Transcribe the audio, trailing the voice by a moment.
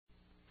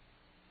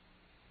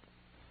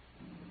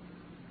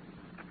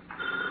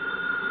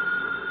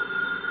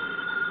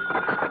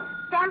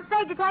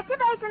State Detective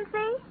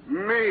Agency.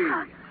 Me.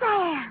 Oh,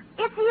 Sam,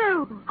 it's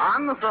you.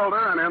 On the filter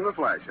and in the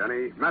flesh.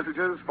 Any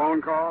messages,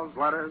 phone calls,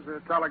 letters,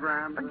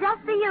 telegrams?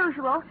 Just the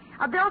usual.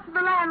 A bill to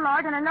the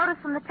landlord and a notice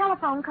from the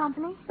telephone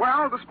company.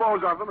 Well,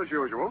 dispose of them as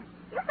usual.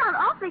 You sound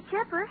awfully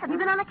chipper. Have you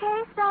been on a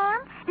case, Sam?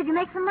 Did you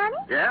make some money?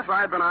 Yes,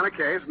 I've been on a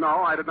case.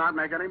 No, I did not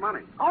make any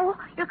money. Oh,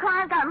 your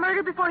client got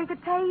murdered before he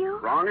could pay you?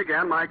 Wrong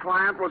again. My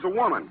client was a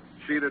woman.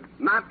 She did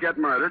not get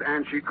murdered,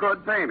 and she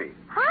could pay me.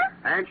 Huh?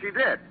 And she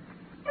did.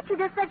 But you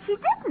just said she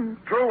didn't.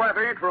 True,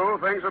 Effie, true.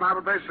 Things are not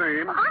what they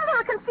seem. Well, I'm a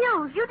little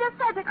confused. You just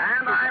said that...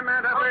 And I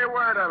meant every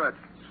word of it.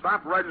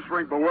 Stop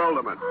registering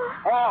bewilderment.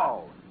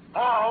 All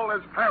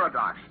is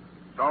paradox.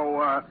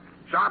 So,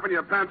 sharpen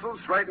your pencils,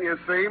 straighten your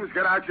seams,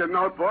 get out your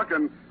notebook,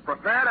 and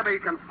prepare to be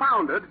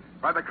confounded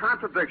by the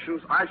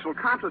contradictions I shall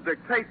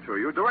contradictate to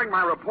you during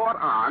my report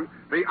on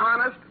the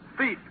honest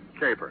thief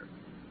caper.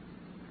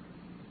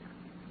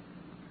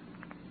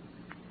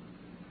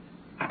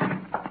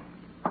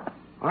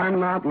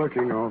 I'm not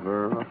looking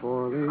over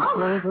for the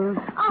clover.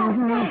 Oh,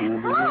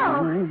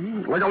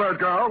 Look alert,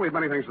 girl. We've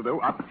many things to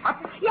do. Up.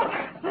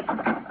 yes.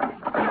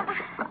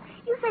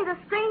 You say the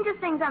strangest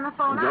things on the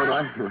phone. Don't I?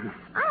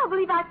 I don't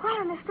believe I quite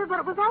understood what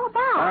it was all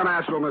about. An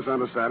actual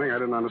misunderstanding. I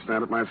didn't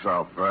understand it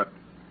myself.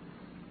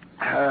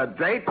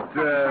 Date,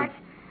 To...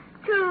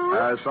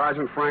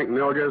 Sergeant Frank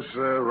Nilgus,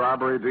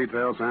 robbery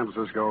detail, San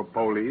Francisco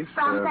Police.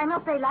 From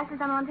Samuel State, license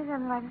on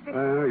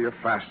 127. You're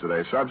fast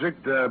today.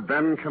 Subject,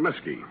 Ben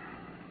Comiskey.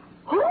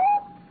 Who?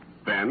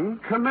 Ben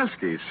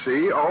Comiskey.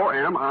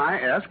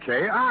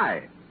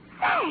 Comiski.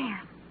 Sam.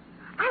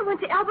 I went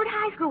to Albert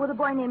High School with a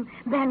boy named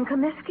Ben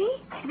Comiskey.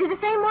 Is he the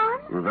same one?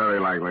 Very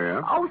likely,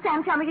 yeah. Oh,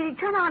 Sam, tell me, did he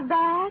turn out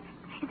bad?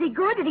 Is he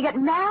good? Did he get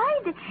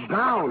married?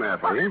 Down,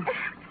 Effie. Sam,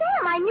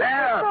 I knew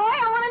this boy.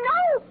 I want to know.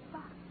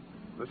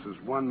 This is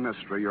one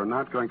mystery you're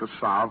not going to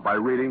solve by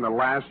reading the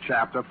last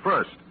chapter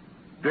first.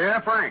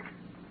 Dear Frank,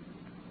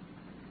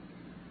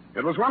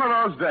 it was one of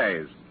those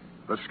days.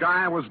 The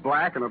sky was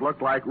black and it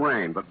looked like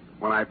rain, but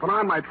when I put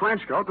on my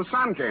trench coat, the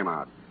sun came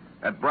out.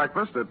 At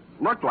breakfast, it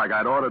looked like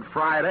I'd ordered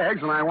fried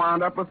eggs, and I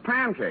wound up with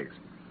pancakes.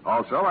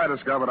 Also, I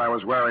discovered I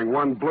was wearing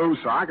one blue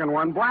sock and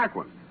one black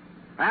one.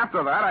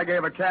 After that, I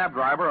gave a cab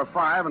driver a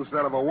 5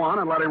 instead of a 1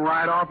 and let him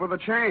ride off with a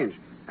change.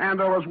 And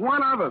there was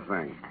one other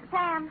thing.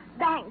 Sam,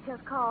 bank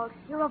just called.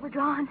 You're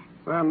overdrawn.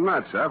 They're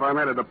nuts, Ev. I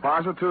made a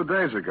deposit 2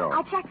 days ago.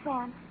 I checked,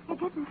 Sam. It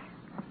didn't.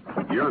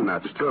 You're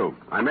nuts, too.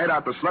 I made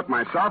out the slip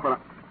myself, and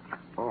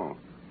Oh.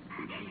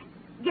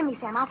 Give me,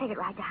 Sam. I'll take it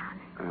right down.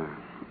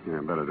 Yeah,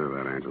 better do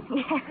that, Angel.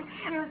 Yes.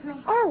 Excuse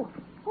me. Oh.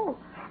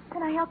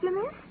 Can I help you,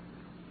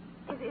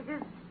 miss? Is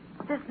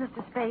this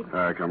Mr. Spade?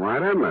 Come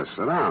right in, miss.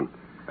 Sit down.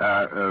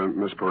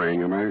 Miss Perrine,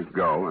 you may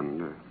go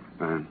and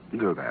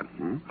do that.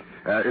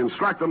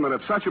 Instruct them that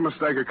if such a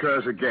mistake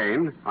occurs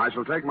again, I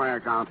shall take my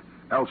account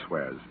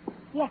elsewhere.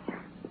 Yes, sir.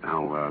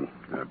 Now,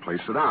 please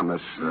sit down,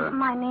 Miss...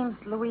 My name's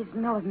Louise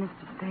Miller,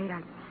 Mr. Spade.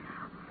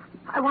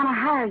 I want to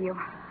hire you.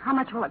 How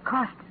much will it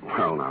cost?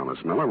 Well, now,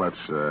 Miss Miller,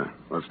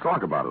 let's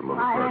talk about it a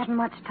little I first. haven't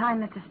much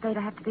time, Mr. Spade.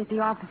 I have to be at the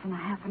office in a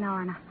half an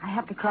hour, and I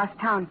have to cross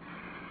town.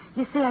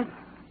 You see,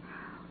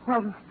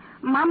 Well,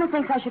 Mama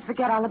thinks I should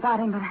forget all about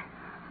him, but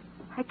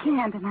I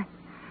can't, and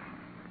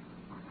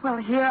Well,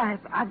 here,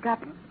 I've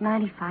got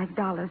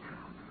 $95.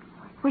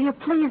 Will you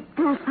please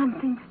do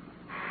something?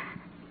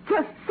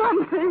 Just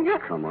something.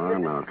 Come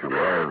on now, come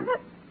on.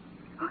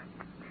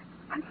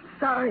 I'm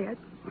sorry.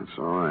 That's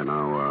all right.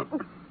 Now,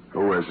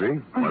 who is he?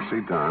 What's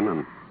he done?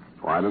 And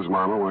why does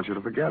Mama want you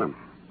to forget him?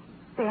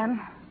 Ben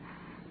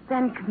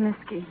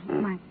Comiskey.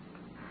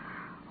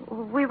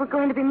 We were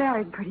going to be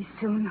married pretty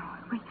soon.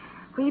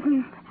 We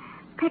even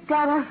picked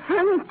out our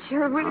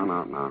furniture.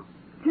 No.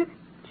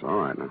 It's all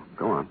right now.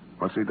 Go on.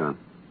 What's he done?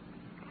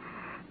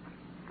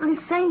 They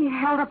say he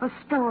held up a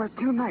store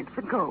 2 nights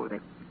ago.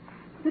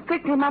 They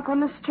picked him up on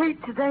the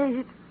street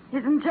today.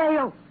 He's in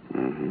jail.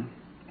 Mm-hmm.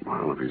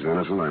 Well, if he's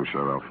innocent, I'm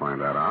sure they'll find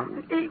that out.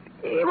 He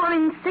won't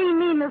even see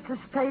me, Mr.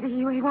 Spade.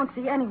 He won't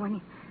see anyone.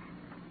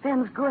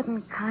 Ben's good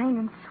and kind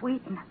and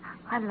sweet, and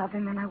I love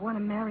him, and I want to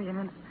marry him,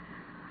 and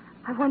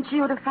I want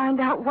you to find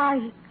out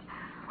why,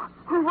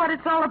 what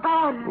it's all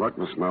about. Look,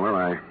 Miss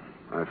Miller,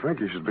 I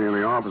think you should be in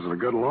the office of a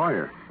good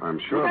lawyer. I'm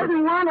sure He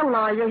doesn't want a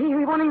lawyer.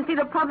 He won't even see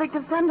the public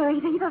defender.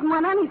 He doesn't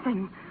want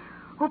anything.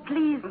 Oh,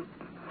 please,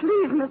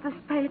 Mr.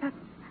 Spade,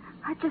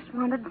 I just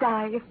want to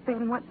die if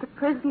Ben went to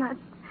prison.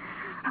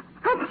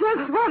 I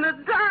just want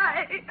to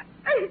die.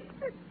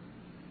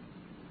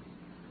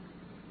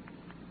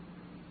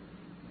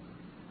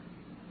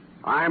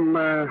 I'm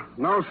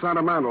no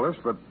sentimentalist,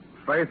 but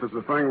faith is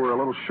the thing we're a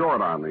little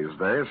short on these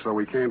days, so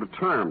we came to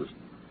terms.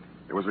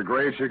 It was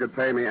agreed she could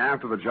pay me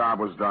after the job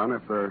was done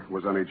if there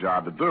was any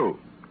job to do.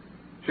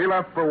 She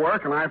left for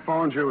work, and I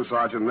phoned you,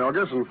 Sergeant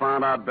Nilgus, and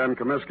found out Ben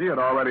Comiskey had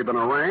already been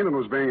arraigned and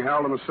was being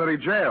held in the city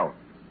jail.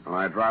 When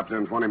I dropped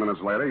in 20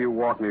 minutes later, you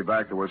walked me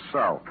back to his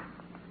cell.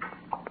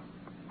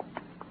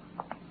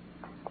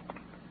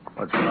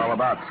 What's it all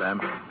about, Sam?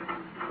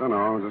 Don't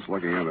know. Just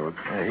looking into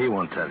it. He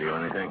won't tell you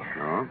anything.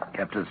 No?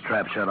 Kept his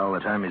trap shut all the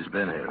time he's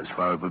been here. As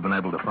far as we've been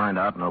able to find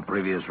out, no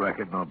previous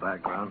record, no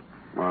background.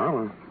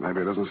 Well,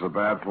 maybe it isn't so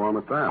bad for him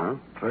at that, huh?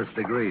 First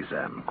degree,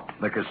 Sam.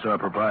 Liquor store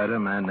proprietor, a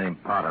man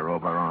named Potter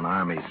over on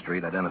Army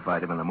Street,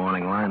 identified him in the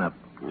morning lineup.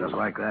 Just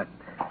like that.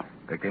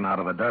 Picked him out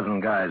of a dozen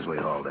guys we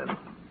hauled in.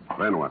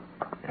 Then what?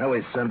 Yeah,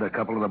 we send a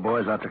couple of the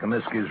boys out to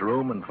Comiskey's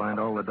room and find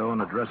all the dough in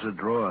the dresser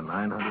drawer,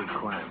 900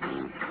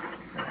 clams.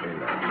 Here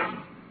that is.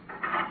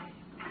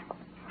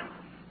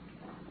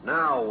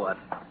 Now what?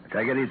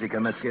 Take it easy,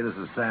 Comiskey. This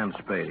is Sam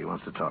Spade. He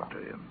wants to talk to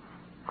you.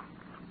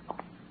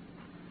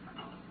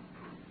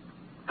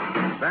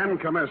 Ben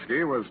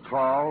Comiskey was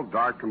tall,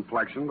 dark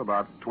complexioned,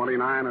 about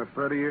 29 or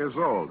 30 years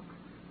old.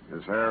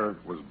 His hair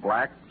was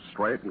black,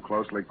 straight, and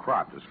closely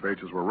cropped. His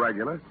features were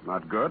regular,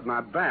 not good,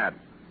 not bad.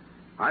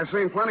 I've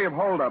seen plenty of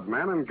hold-up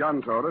men and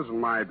gun-toters in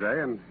my day,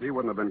 and he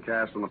wouldn't have been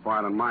cast in the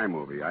part in my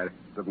movie. I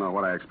didn't know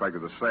what I expected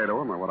to say to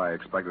him or what I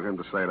expected him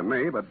to say to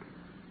me, but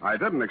I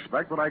didn't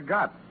expect what I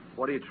got.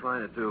 What are you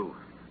trying to do?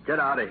 Get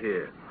out of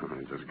here.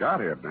 I just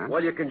got here, Ben.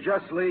 Well, you can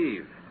just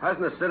leave.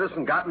 Hasn't a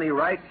citizen got any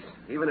rights,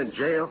 even in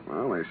jail?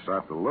 Well, they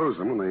start to lose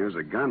them when they use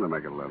a gun to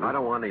make a living. I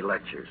don't want any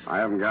lectures. I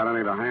haven't got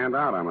any to hand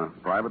out. I'm a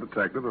private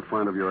detective. A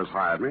friend of yours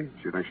hired me.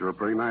 She thinks you're a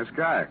pretty nice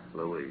guy.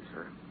 Louise,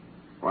 huh?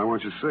 Why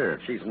won't you see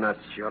her? She's nuts.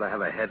 She ought to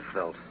have a head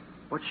felt.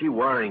 What's she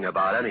worrying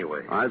about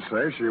anyway? I'd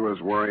say she was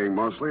worrying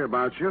mostly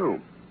about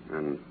you.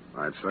 And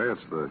I'd say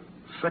it's the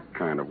sick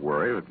kind of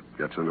worry that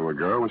gets into a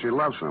girl when she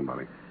loves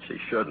somebody. She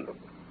shouldn't.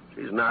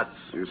 She's nuts.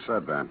 You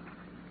said that.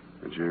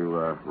 Did you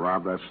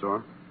rob that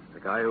store? The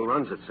guy who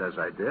runs it says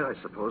I did. I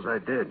suppose I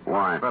did.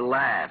 Why? For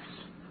laughs.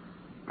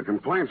 The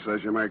complaint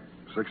says you make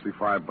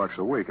 $65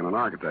 a week in an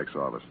architect's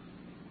office.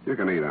 You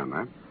can eat on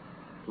that.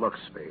 Look,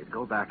 Spade,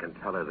 go back and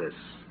tell her this.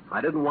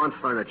 I didn't want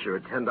furniture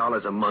at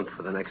 $10 a month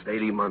for the next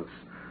 80 months.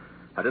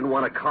 I didn't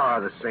want a car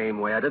the same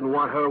way. I didn't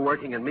want her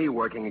working and me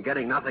working and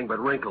getting nothing but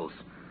wrinkles.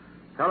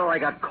 Tell her I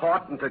got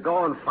caught and to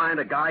go and find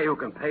a guy who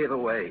can pay the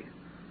way.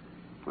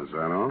 Is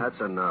that all?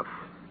 That's enough.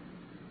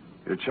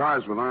 You're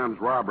charged with armed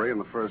robbery in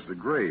the first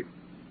degree.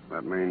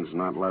 That means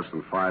not less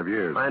than 5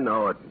 years. I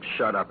know it.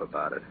 Shut up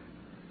about it.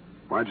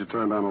 Why'd you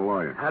turn down a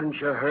lawyer? Hadn't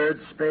you heard,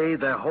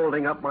 Spade? They're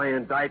holding up my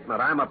indictment.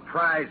 I'm a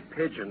prize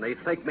pigeon. They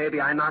think maybe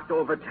I knocked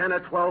over 10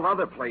 or 12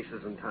 other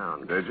places in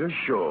town. Did you?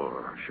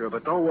 Sure,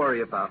 but don't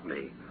worry about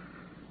me.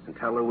 And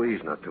tell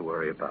Louise not to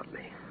worry about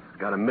me. I've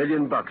got $1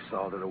 million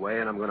salted away,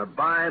 and I'm going to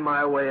buy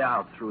my way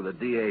out through the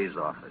DA's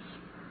office.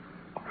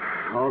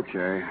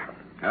 Okay.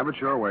 Have it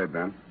your way,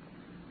 Ben.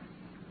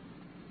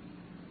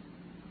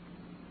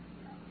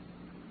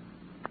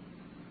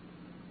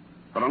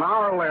 But an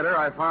hour later,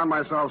 I found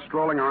myself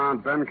strolling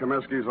around Ben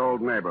Comiskey's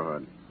old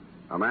neighborhood.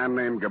 A man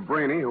named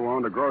Gabrini, who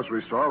owned a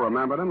grocery store,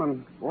 remembered him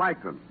and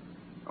liked him.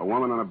 A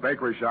woman in a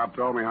bakery shop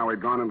told me how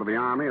he'd gone into the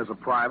Army as a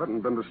private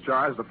and been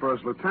discharged a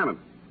first lieutenant.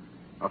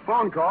 A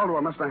phone call to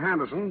a Mr.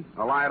 Henderson,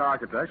 Allied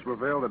Architects,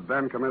 revealed that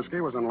Ben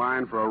Comiskey was in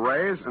line for a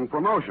raise and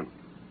promotion.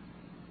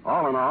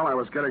 All in all, I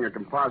was getting a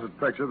composite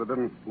picture that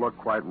didn't look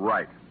quite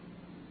right.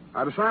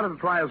 I decided to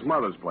try his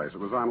mother's place. It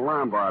was on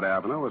Lombard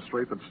Avenue, a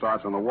street that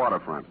starts on the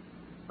waterfront.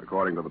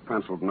 According to the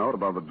penciled note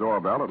above the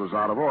doorbell, it was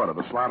out of order.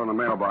 The slot on the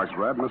mailbox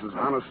read, Mrs.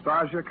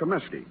 Anastasia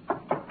Comiskey.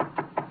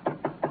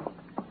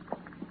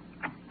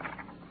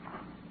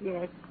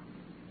 Yes.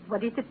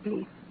 What is it,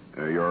 please?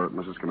 You're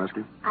Mrs.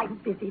 Comiskey? I'm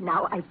busy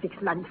now. I fix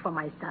lunch for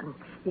my son.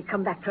 He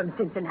come back from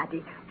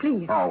Cincinnati.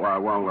 Please. Oh, well,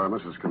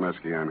 Mrs.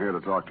 Comiskey, I'm here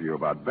to talk to you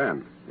about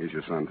Ben. He's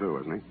your son, too,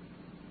 isn't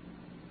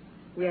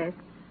he? Yes.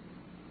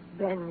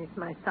 Ben is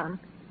my son.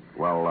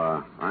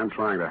 Well, I'm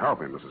trying to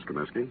help him, Mrs.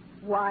 Comiskey.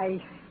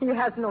 Why? He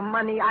has no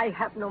money. I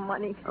have no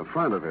money. A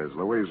friend of his,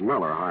 Louise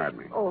Miller, hired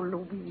me. Oh,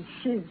 Louise,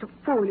 she's a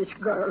foolish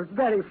girl.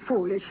 Very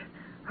foolish.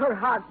 Her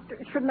heart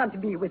should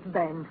not be with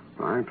Ben.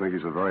 I think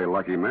he's a very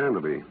lucky man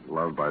to be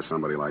loved by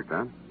somebody like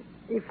that.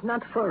 If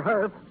not for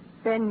her,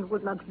 Ben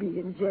would not be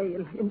in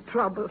jail, in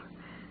trouble.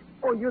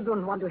 Oh, you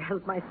don't want to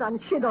help my son.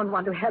 She don't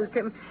want to help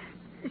him.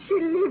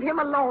 She'll leave him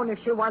alone if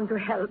she want to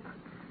help.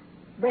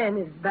 Ben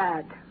is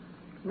bad.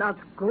 Not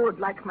good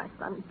like my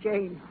son,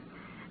 James.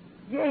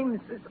 James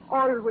is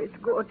always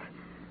good.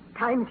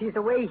 Times he's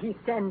away, he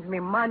sends me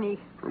money.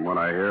 From what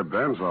I hear,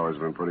 Ben's always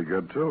been pretty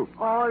good, too.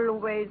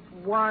 Always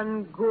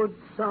one good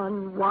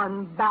son,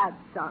 one bad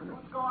son.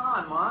 What's going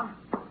on, Mom?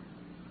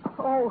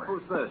 Oh,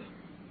 Who's this?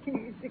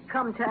 he's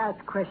come to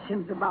ask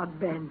questions about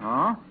Ben.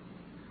 Huh?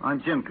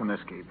 I'm Jim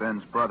Comiskey,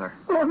 Ben's brother.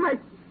 Oh, my...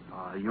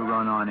 You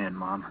run on in,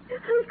 Mom.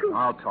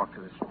 I'll talk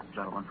to this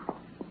gentleman.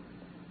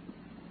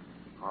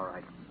 All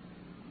right.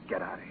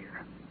 Get out of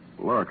here.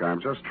 Look,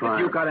 I'm just trying...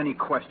 If you've got any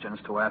questions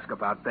to ask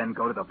about Ben,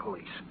 go to the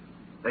police.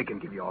 They can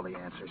give you all the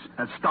answers.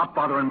 And stop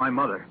bothering my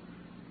mother.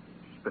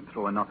 She's been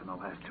through enough in the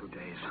last 2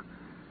 days.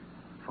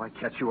 If I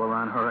catch you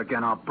around her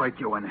again, I'll break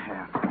you in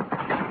half.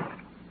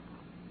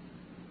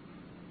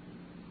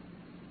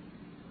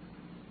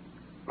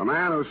 The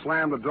man who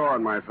slammed the door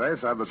in my face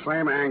had the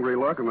same angry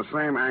look and the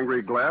same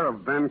angry glare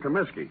of Ben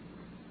Comiskey.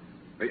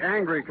 The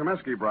angry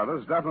Comiskey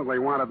brothers definitely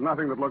wanted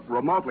nothing that looked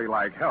remotely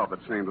like help, it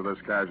seemed to this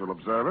casual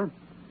observer.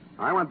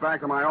 I went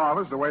back to my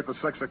office to wait for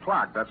 6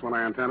 o'clock. That's when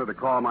I intended to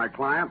call my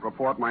client,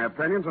 report my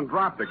opinions, and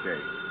drop the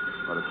case.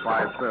 But at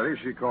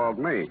 5:30, she called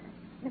me.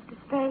 Mr.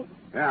 Spade,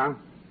 Yeah?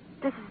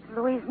 this is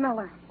Louise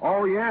Miller.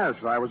 Oh, yes.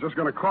 I was just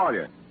going to call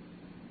you.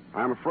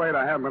 I'm afraid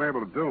I haven't been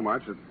able to do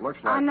much. It looks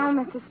like... I know,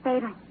 Mr.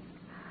 Spade.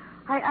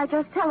 I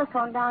just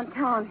telephoned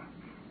downtown.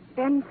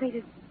 Ben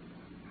pleaded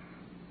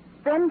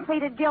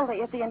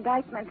guilty at the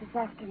indictment this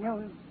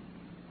afternoon.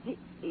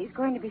 He's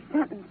going to be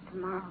sentenced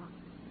tomorrow.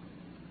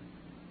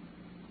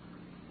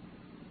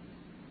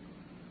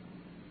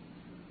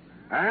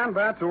 And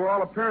that, to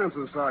all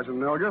appearances, Sergeant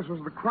Nilgis,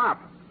 was the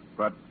crop.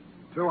 But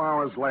 2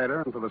 hours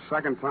later, and for the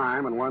second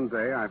time in one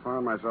day, I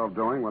found myself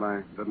doing what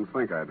I didn't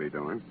think I'd be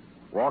doing.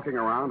 Walking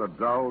around a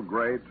dull,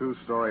 gray,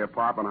 2-story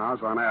apartment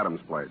house on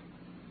Adams Place.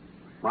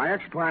 My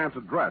ex-client's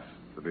address,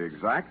 to be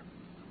exact.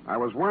 I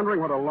was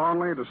wondering what a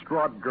lonely,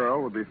 distraught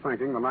girl would be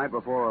thinking the night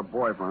before her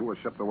boyfriend was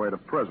shipped away to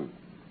prison.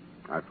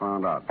 I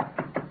found out.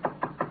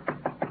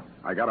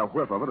 I got a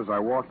whiff of it as I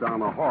walked down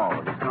the hall.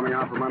 It was coming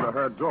out from under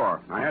her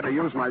door. I had to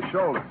use my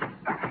shoulder.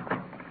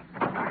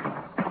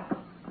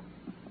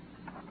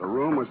 The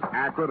room was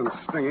acrid and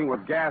stinging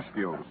with gas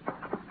fumes.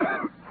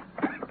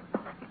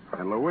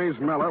 And Louise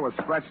Miller was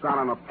stretched out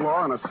on the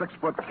floor in a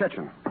 6-foot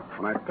kitchen.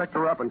 When I picked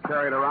her up and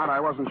carried her out, I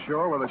wasn't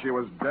sure whether she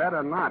was dead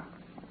or not.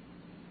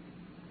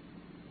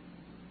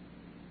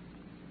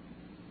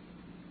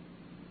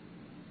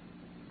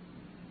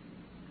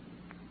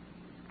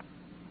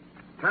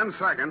 Ten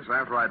seconds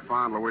after I'd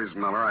found Louise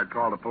Miller, I'd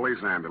called a police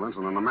ambulance,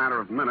 and in a matter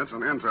of minutes,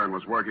 an intern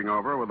was working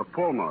over her with a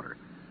pulmotor.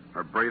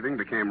 Her breathing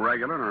became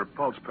regular, and her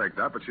pulse picked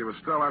up, but she was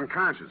still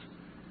unconscious.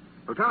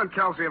 Lieutenant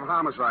Kelsey of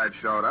Homicide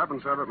showed up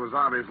and said it was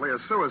obviously a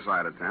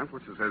suicide attempt,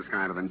 which is his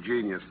kind of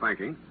ingenious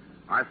thinking.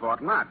 I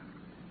thought not.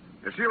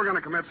 If she were going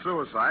to commit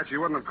suicide, she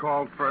wouldn't have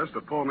called first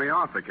to pull me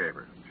off the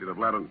caper. She'd have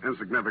let an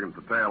insignificant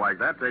detail like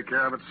that take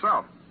care of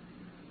itself.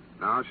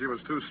 No, she was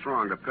too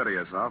strong to pity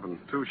herself and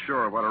too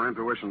sure of what her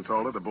intuition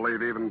told her to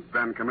believe even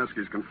Ben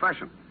Comiskey's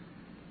confession.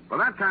 With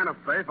that kind of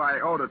faith,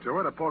 I owed it to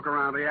her to poke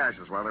around the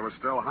ashes while they were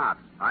still hot.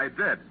 I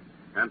did,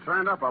 and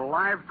turned up a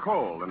live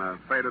coal in a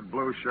faded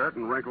blue shirt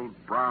and wrinkled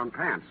brown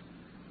pants.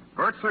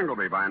 Bert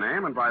Singleby by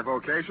name and by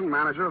vocation,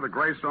 manager of the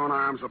Greystone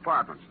Arms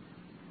Apartments.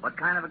 What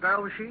kind of a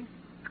girl was she?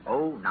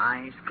 Oh,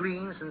 nice,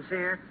 clean,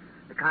 sincere.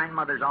 The kind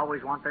mothers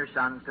always want their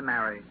sons to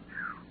marry.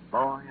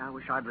 Boy, I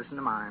wish I'd listened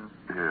to mine.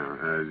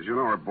 Yeah, did you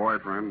know her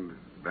boyfriend,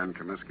 Ben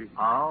Comiskey?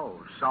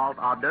 Oh, salt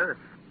hors d'oeuvre.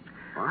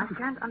 What? I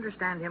can't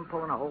understand him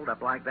pulling a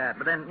hold-up like that.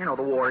 But then,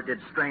 the war did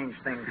strange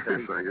things to Yes,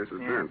 people. I guess it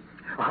did.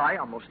 Well, I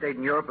almost stayed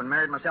in Europe and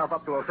married myself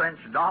up to a French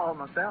doll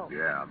myself.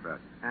 Yeah, I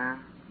bet.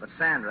 But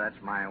Sandra,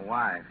 that's my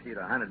wife. She'd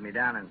have hunted me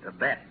down in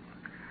Tibet.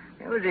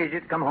 It was easy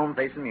to come home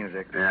facing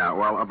music. Yeah,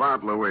 well,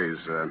 about Louise,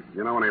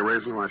 you know any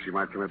reason why she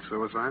might commit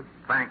suicide?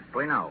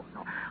 Frankly, no.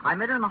 I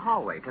met her in the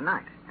hallway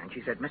tonight, and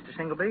she said, Mr.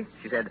 Singleby,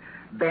 she said,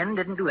 Ben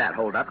didn't do that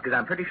hold-up because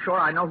I'm pretty sure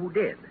I know who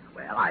did.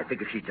 Well, I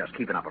figure she's just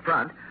keeping up a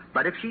front.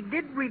 But if she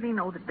did really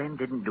know that Ben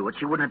didn't do it,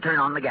 she wouldn't have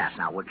turned on the gas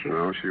now, would she?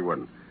 No, she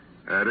wouldn't.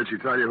 Did she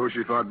tell you who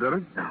she thought did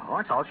it? No,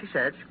 that's all she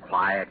said. She's a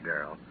quiet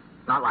girl.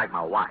 Not like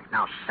my wife.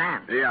 Now,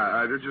 Sandra.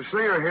 Yeah, did you see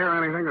or hear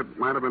anything that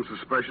might have been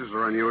suspicious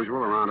or unusual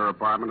around her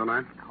apartment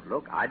tonight? Now,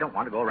 look, I don't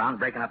want to go around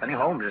breaking up any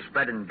homes or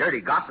spreading dirty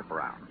gossip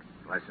around.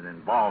 Unless it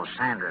involves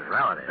Sandra's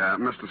relatives.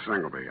 Mr.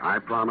 Singleby, I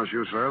promise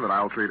you, sir, that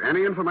I'll treat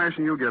any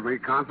information you give me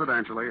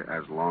confidentially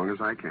as long as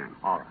I can.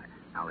 All right.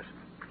 Now, listen.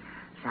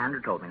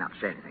 Sandra told me not to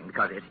say anything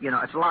because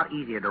it's a lot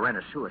easier to rent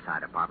a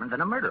suicide apartment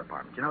than a murder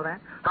apartment. You know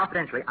that?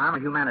 Confidentially, I'm a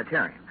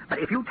humanitarian. But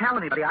if you tell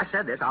anybody I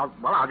said this, I'll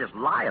just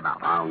lie about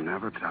it. I'll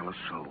never tell a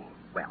soul.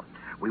 Well,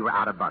 we were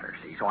out of butter,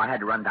 see, so I had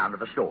to run down to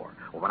the store.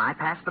 Well, when I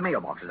passed the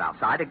mailboxes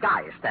outside, a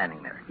guy is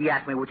standing there. He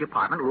asked me which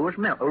apartment Louise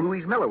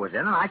Miller was in,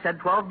 and I said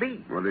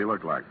 12B. What did he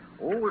look like?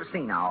 Oh, let's see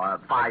now.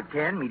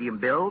 5'10", medium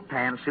build,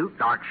 tan suit,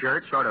 dark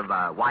shirt, sort of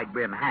wide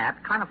brim hat,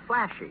 kind of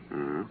flashy.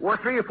 Mm-hmm. Wore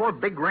 3 or 4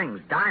 big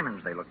rings,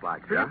 diamonds they looked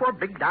like. 3 or 4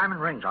 big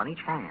diamond rings on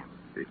each hand.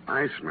 The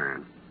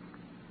Iceman.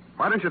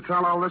 Why didn't you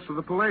tell all this to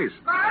the police?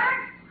 Bert,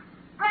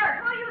 who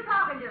are you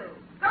talking to?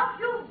 Don't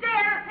you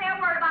dare say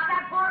a word about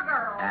that poor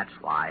girl. That's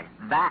why.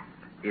 That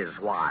is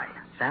why.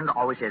 Sandra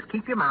always says,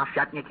 keep your mouth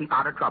shut and you keep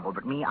out of trouble.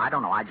 But me, I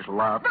don't know. I just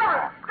love...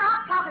 Bert,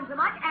 stop talking so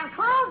much and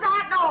close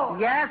that door.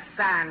 Yes,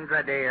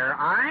 Sandra, dear.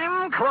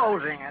 I'm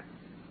closing it.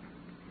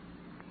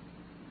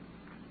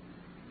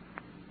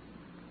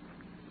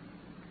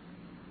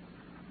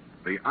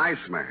 The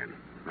Iceman.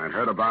 I'd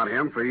heard about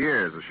him for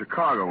years, a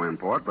Chicago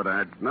import, but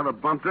I'd never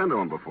bumped into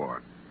him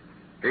before.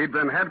 He'd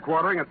been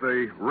headquartering at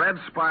the Red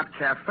Spot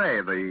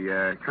Cafe,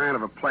 the kind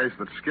of a place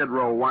that Skid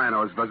Row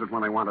winos visit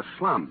when they want to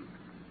slum.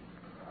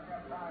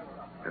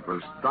 It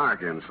was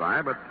dark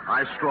inside, but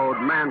I strode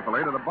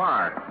manfully to the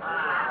bar.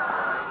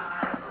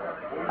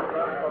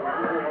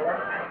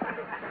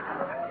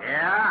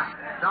 Yeah?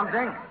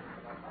 Something?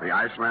 The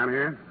Iceman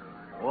here?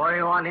 What do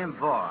you want him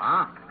for,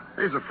 huh?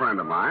 He's a friend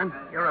of mine.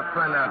 You're a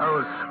friend of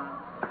whose?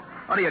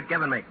 What are you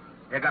giving me?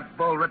 You got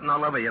bull written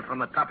all over you, from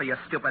the top of your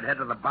stupid head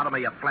to the bottom of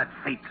your flat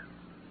feet.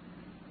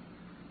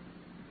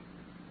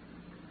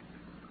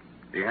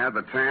 He had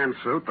the tan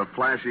suit, the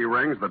flashy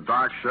rings, the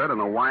dark shirt, and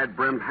the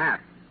wide-brimmed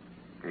hat.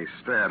 He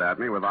stared at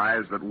me with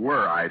eyes that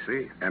were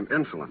icy and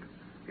insolent.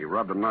 He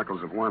rubbed the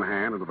knuckles of one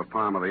hand into the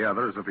palm of the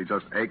other as if he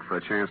just ached for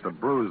a chance to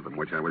bruise them,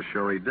 which I was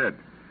sure he did.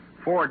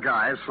 4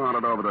 guys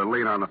sauntered over to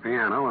lean on the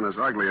piano, and as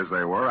ugly as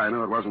they were, I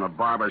knew it wasn't a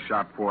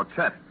barbershop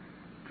quartet.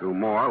 2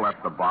 more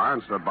left the bar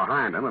and stood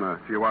behind him, and a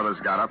few others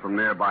got up from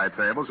nearby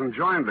tables and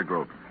joined the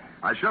group.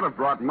 I should have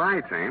brought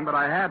my team, but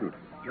I hadn't.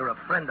 You're a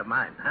friend of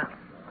mine, huh?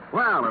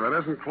 Well, if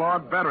it isn't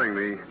Claude Bettering,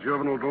 the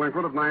juvenile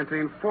delinquent of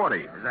 1940.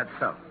 Is that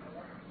so?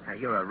 Now,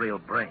 you're a real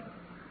brain.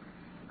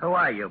 Who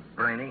are you,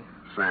 Brainy?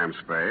 Sam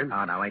Spade.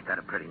 Oh, now, ain't that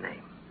a pretty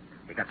name?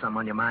 You got something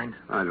on your mind?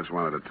 I just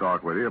wanted to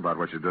talk with you about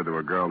what you did to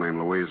a girl named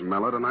Louise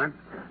Miller tonight.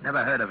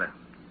 Never heard of her.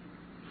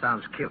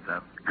 Sounds cute,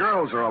 though.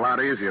 Girls are a lot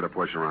easier to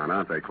push around,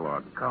 aren't they,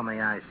 Claude? Call me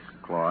Ice.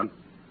 Claude?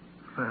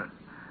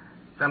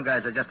 Some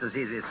guys are just as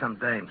easy as some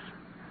dames.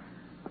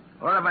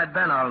 Where have I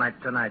been all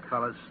night tonight,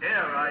 fellas?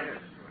 Here, Ice.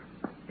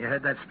 You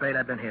heard that, Spade?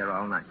 I've been here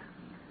all night.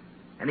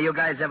 Any of you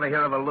guys ever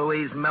hear of a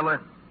Louise Miller?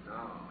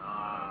 No.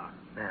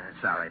 Yeah,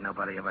 sorry,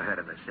 nobody ever heard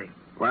of her, see?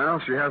 Well,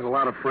 she has a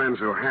lot of friends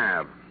who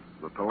have.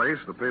 The police,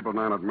 the people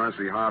down at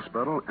Mercy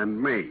Hospital,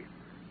 and me.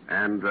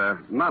 And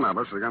none of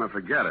us are going to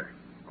forget her.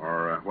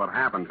 Or what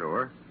happened to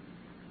her.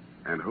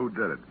 And who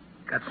did it.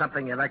 Got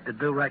something you'd like to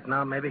do right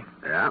now, maybe?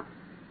 Yeah.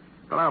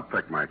 But I'll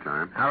pick my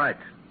time. All right.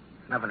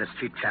 Enough of this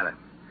cheap chatter.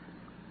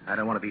 I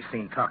don't want to be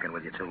seen talking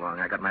with you too long.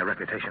 I got my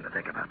reputation to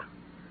think about.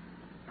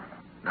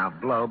 Now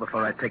blow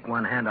before I take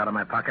one hand out of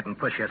my pocket and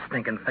push your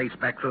stinking face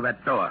back through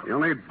that door.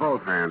 You'll need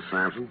both hands,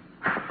 Samson.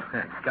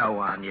 Go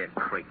on, you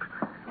creep.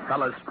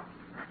 Fellas.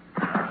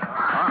 All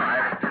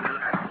right.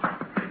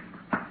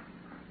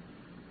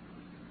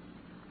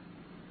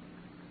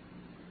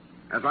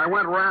 As I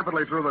went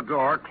rapidly through the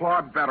door,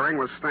 Claude Bettering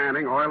was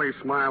standing, oily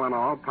smile and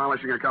all,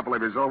 polishing a couple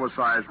of his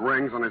oversized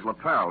rings on his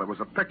lapel. It was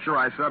a picture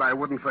I said I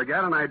wouldn't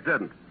forget, and I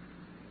didn't.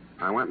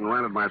 I went and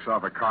rented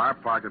myself a car,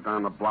 parked it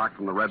down the block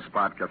from the Red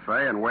Spot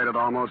Cafe, and waited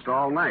almost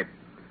all night.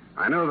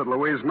 I knew that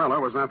Louise Miller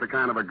was not the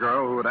kind of a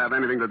girl who would have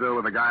anything to do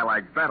with a guy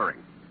like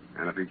Bettering.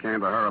 And if he came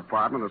to her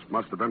apartment, this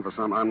must have been for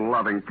some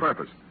unloving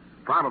purpose.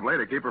 Probably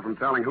to keep her from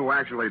telling who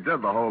actually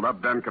did the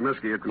holdup Ben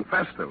Comiskey had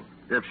confessed to,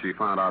 if she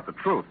found out the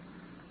truth.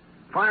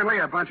 Finally,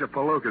 a bunch of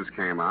palookas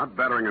came out,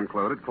 Bettering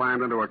included,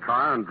 climbed into a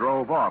car and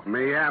drove off,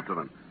 me after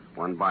them.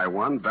 One by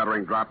one,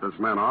 Bettering dropped his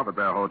men off at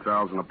their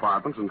hotels and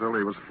apartments until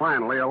he was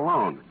finally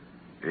alone.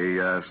 He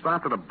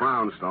stopped at a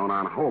brownstone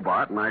on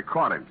Hobart, and I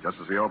caught him just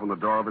as he opened the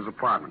door of his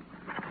apartment.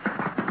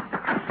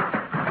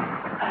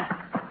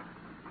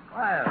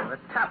 Well, the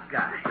tough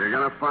guy. You're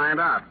going to find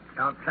out.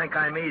 Don't think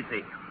I'm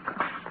easy.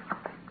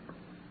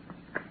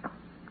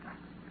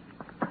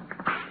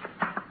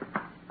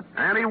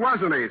 And he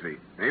wasn't easy.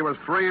 He was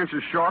 3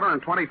 inches shorter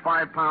and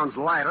 25 pounds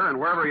lighter, and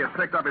wherever he had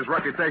picked up his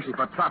reputation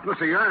for toughness,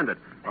 he earned it.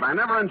 But I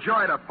never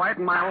enjoyed a fight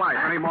in my life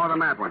any more than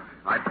that one.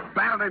 I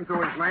battered him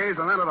to his knees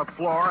and then to the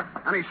floor,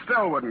 and he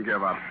still wouldn't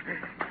give up.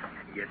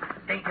 You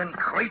stinking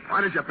creep.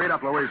 Why did you beat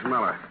up Louise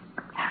Miller?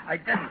 I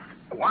didn't.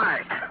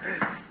 Why?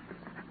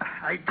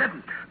 I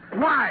didn't.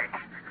 Why?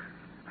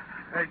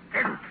 I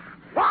didn't.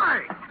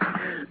 Why?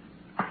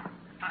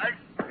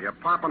 Your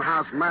Poppin'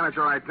 House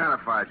manager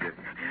identified you.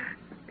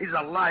 He's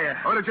a liar.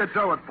 Who did you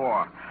do it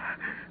for?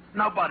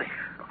 Nobody.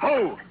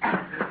 Who?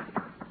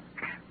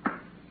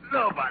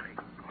 Nobody.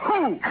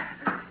 Who?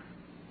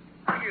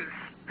 You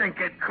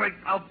stinking creep.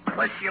 I'll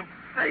push your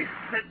face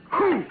in.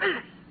 Who?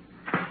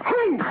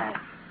 Who?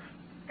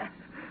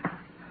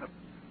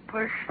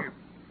 Push your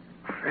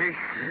face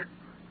in.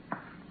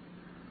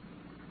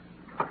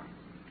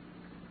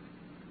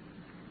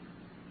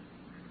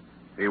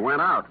 He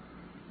went out.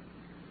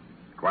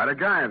 Quite a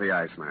guy, the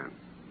Iceman.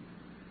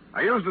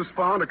 I used his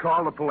phone to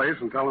call the police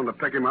and tell them to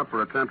pick him up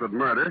for attempted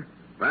murder.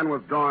 Then,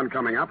 with dawn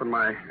coming up and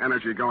my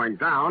energy going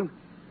down,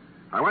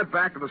 I went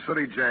back to the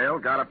city jail,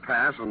 got a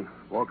pass, and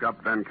woke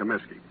up Ben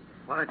Comiskey.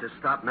 Why don't you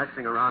stop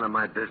messing around in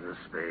my business,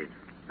 Spade?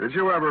 Did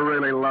you ever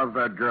really love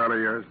that girl of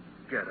yours?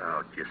 Get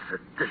out, you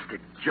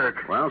sadistic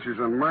jerk. Well, she's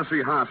in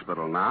Mercy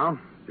Hospital now.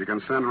 You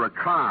can send her a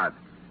card.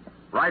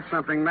 Write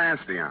something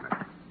nasty on it.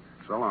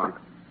 So long.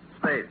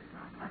 Spade,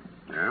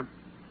 Yeah?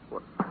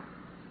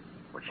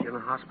 what's she in the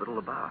hospital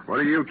about? What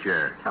do you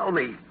care? Tell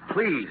me,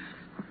 please.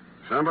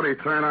 Somebody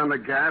turned on the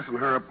gas in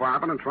her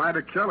apartment and tried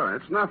to kill her.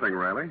 It's nothing,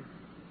 really.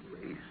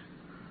 Please.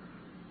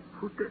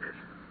 Who did it?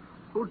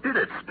 Who did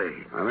it,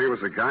 Spade? I think it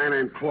was a guy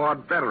named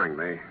Claude Bettering.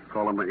 They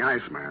call him the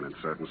Iceman in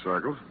certain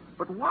circles.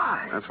 But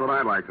why? That's what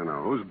I'd like to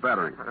know. Who's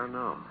Bettering? I don't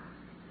know.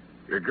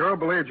 Your girl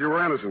believed you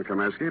were innocent,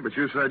 Comiskey, but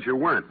you said you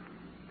weren't.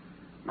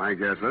 My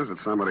guess is that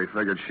somebody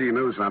figured she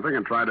knew something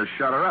and tried to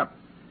shut her up.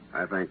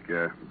 I think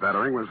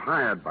Bettering was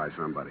hired by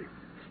somebody.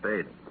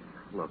 Spade,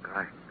 look,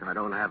 I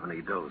don't have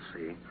any dough,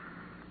 see?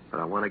 But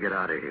I want to get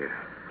out of here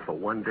for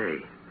one day.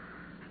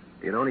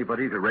 You know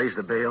anybody who could raise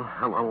the bail?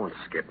 I won't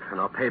skip, and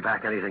I'll pay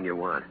back anything you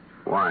want.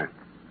 Why?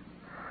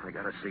 I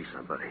got to see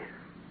somebody.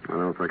 I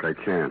don't think I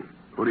can.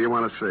 Who do you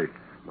want to see?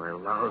 My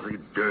lousy,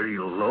 dirty,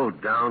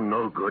 low-down,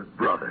 no-good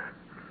brother.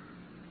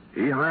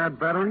 He hired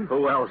veteran?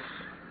 Who else?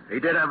 He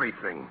did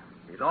everything.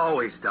 He's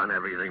always done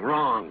everything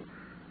wrong.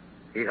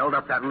 He held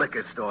up that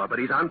liquor store, but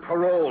he's on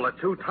parole, a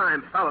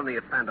 2-time felony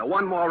offender.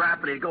 One more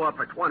rap and he'd go up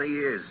for 20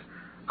 years.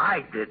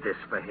 I did this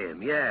for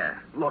him, yeah.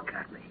 Look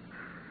at me.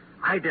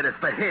 I did it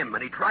for him,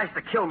 and he tries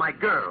to kill my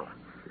girl.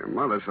 Your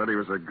mother said he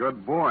was a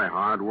good boy,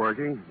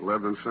 hard-working,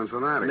 lived in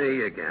Cincinnati.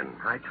 Me again.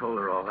 I told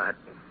her all that.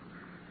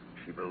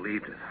 She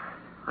believed it.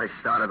 I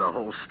started the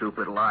whole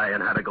stupid lie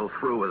and had to go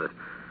through with it.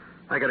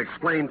 I could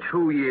explain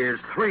 2 years,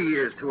 3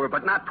 years to her,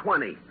 but not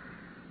 20.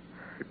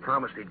 He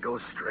promised he'd go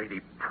straight.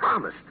 He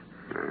promised.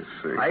 I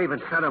see. I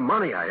even sent him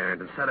money I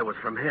earned and said it was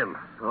from him.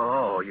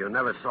 Oh, you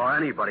never saw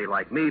anybody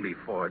like me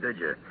before, did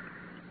you?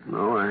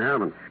 No, I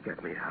haven't.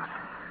 Get me out.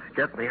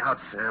 Get me out,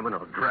 Sam, and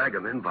I'll drag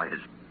him in by his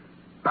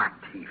back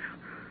teeth.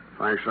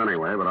 Thanks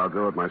anyway, but I'll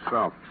do it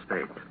myself.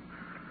 Spade,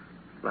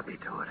 let me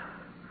do it.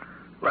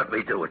 Let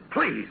me do it,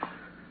 please.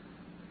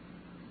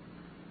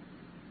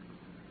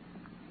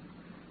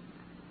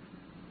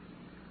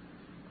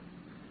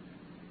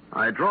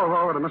 I drove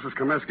over to Mrs.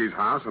 Comiskey's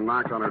house and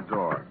knocked on her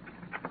door.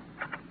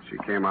 She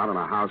came out in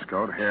a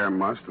housecoat, hair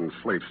mussed, and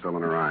sleep still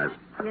in her eyes.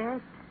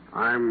 Yes?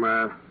 I'm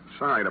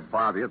sorry to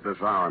bother you at this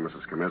hour,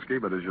 Mrs.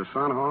 Comiskey, but is your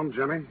son home,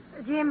 Jimmy?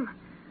 Jim,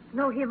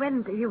 no, he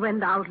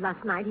went out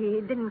last night.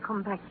 He didn't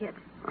come back yet.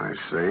 I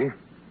see.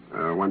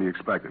 When do you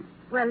expect him?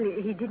 Well,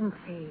 he didn't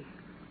say.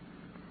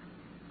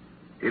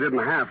 He didn't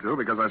have to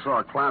because I saw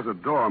a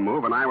closet door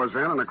move and I was in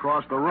and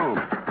across the room.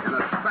 In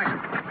a second,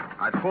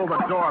 I pulled the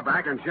door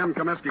back and Jim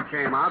Comiskey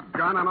came out,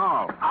 gun and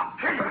all. I'll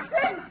kill you.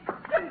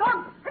 Jim,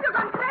 don't. You've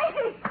gone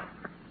crazy.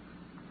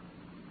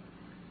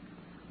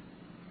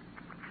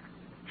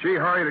 She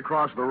hurried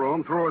across the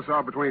room, threw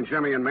herself between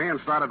Jimmy and me, and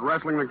started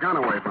wrestling the gun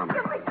away from me.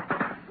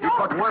 He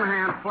put one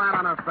hand flat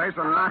on her face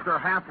and knocked her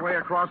halfway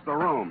across the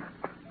room.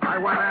 I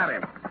went at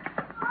him.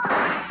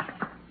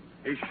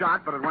 He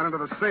shot, but it went into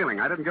the ceiling.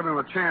 I didn't give him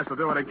a chance to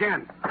do it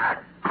again.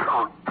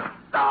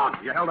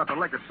 You held up the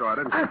liquor store,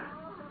 didn't you?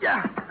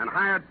 Yeah. And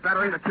hired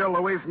veteran to kill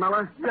Louise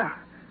Miller? Yeah.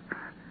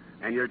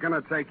 And you're going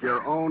to take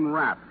your own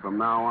rap from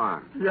now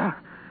on? Yeah.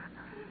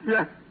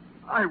 Yes,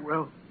 I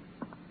will.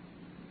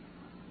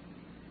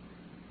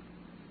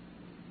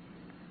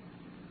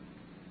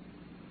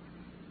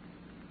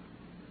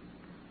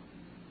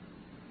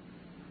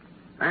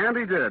 And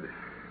he did.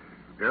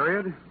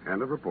 Period.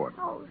 End of report.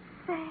 Oh,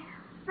 Sam,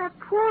 that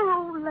poor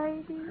old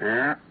lady.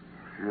 Yeah.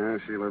 Yeah,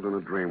 she lived in a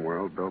dream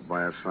world built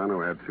by a son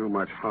who had too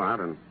much heart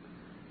and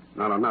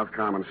not enough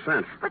common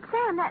sense. But,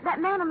 Sam,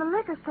 that man in the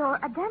liquor store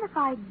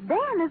identified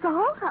Ben as the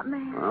hold-up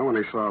man. Well, when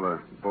he saw the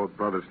both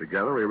brothers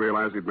together, he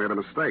realized he'd made a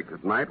mistake.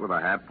 At night, with a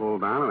hat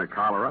pulled down and a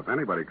collar up,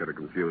 anybody could have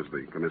confused the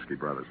Comiskey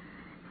brothers.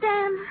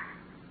 Sam,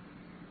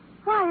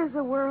 why is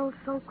the world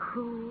so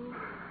cruel?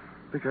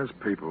 Because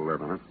people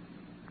live in it.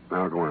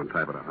 Now, go on,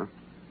 type it up, huh?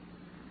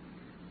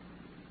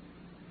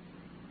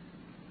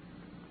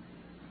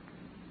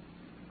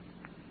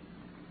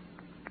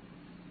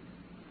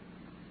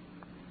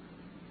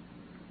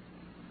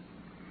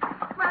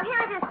 Well,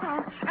 here it is,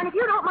 Sam. And if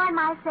you don't mind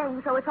my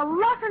saying so, it's a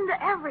lesson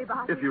to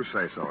everybody. If you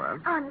say so,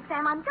 Ed. Honest,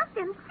 Sam, I'm just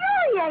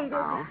infuriated.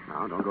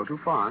 Now, don't go too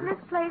far.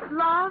 Misplaced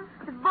love,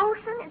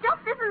 devotion, it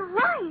just isn't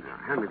right. Now,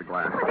 hand me the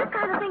glass. Well, this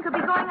kind of thing could be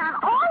going on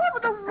all over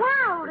the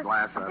world. The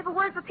glass, Ed. If it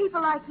weren't for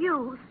people like you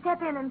who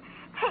step in and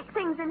take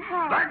things in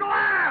hand. The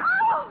glass!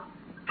 Oh!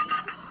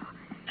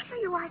 Here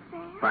you are,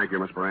 Sam. Thank you,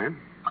 Miss Brain.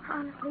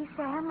 Honestly,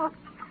 Sam, look,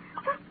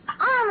 just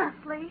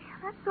honestly,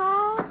 that's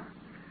all.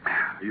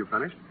 Are you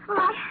finished?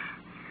 Well,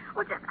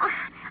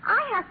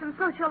 I have some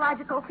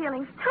sociological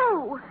feelings,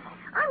 too.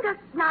 I'm just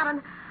not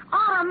an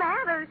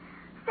automat or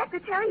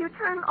secretary you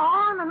turn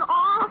on and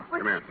off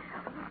with... Come here.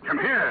 Come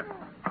here.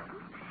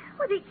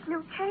 With each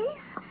new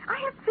case, I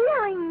have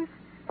feelings.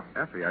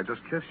 Effie, I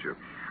just kissed you.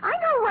 I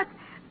know what...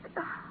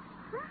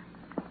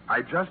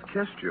 I just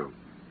kissed you.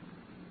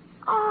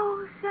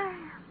 Oh,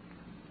 Sam.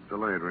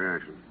 Delayed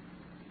reaction.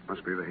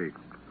 Must be the heat.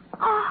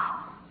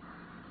 Oh.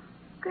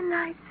 Good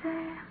night,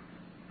 Sam.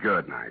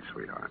 Good night,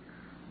 sweetheart.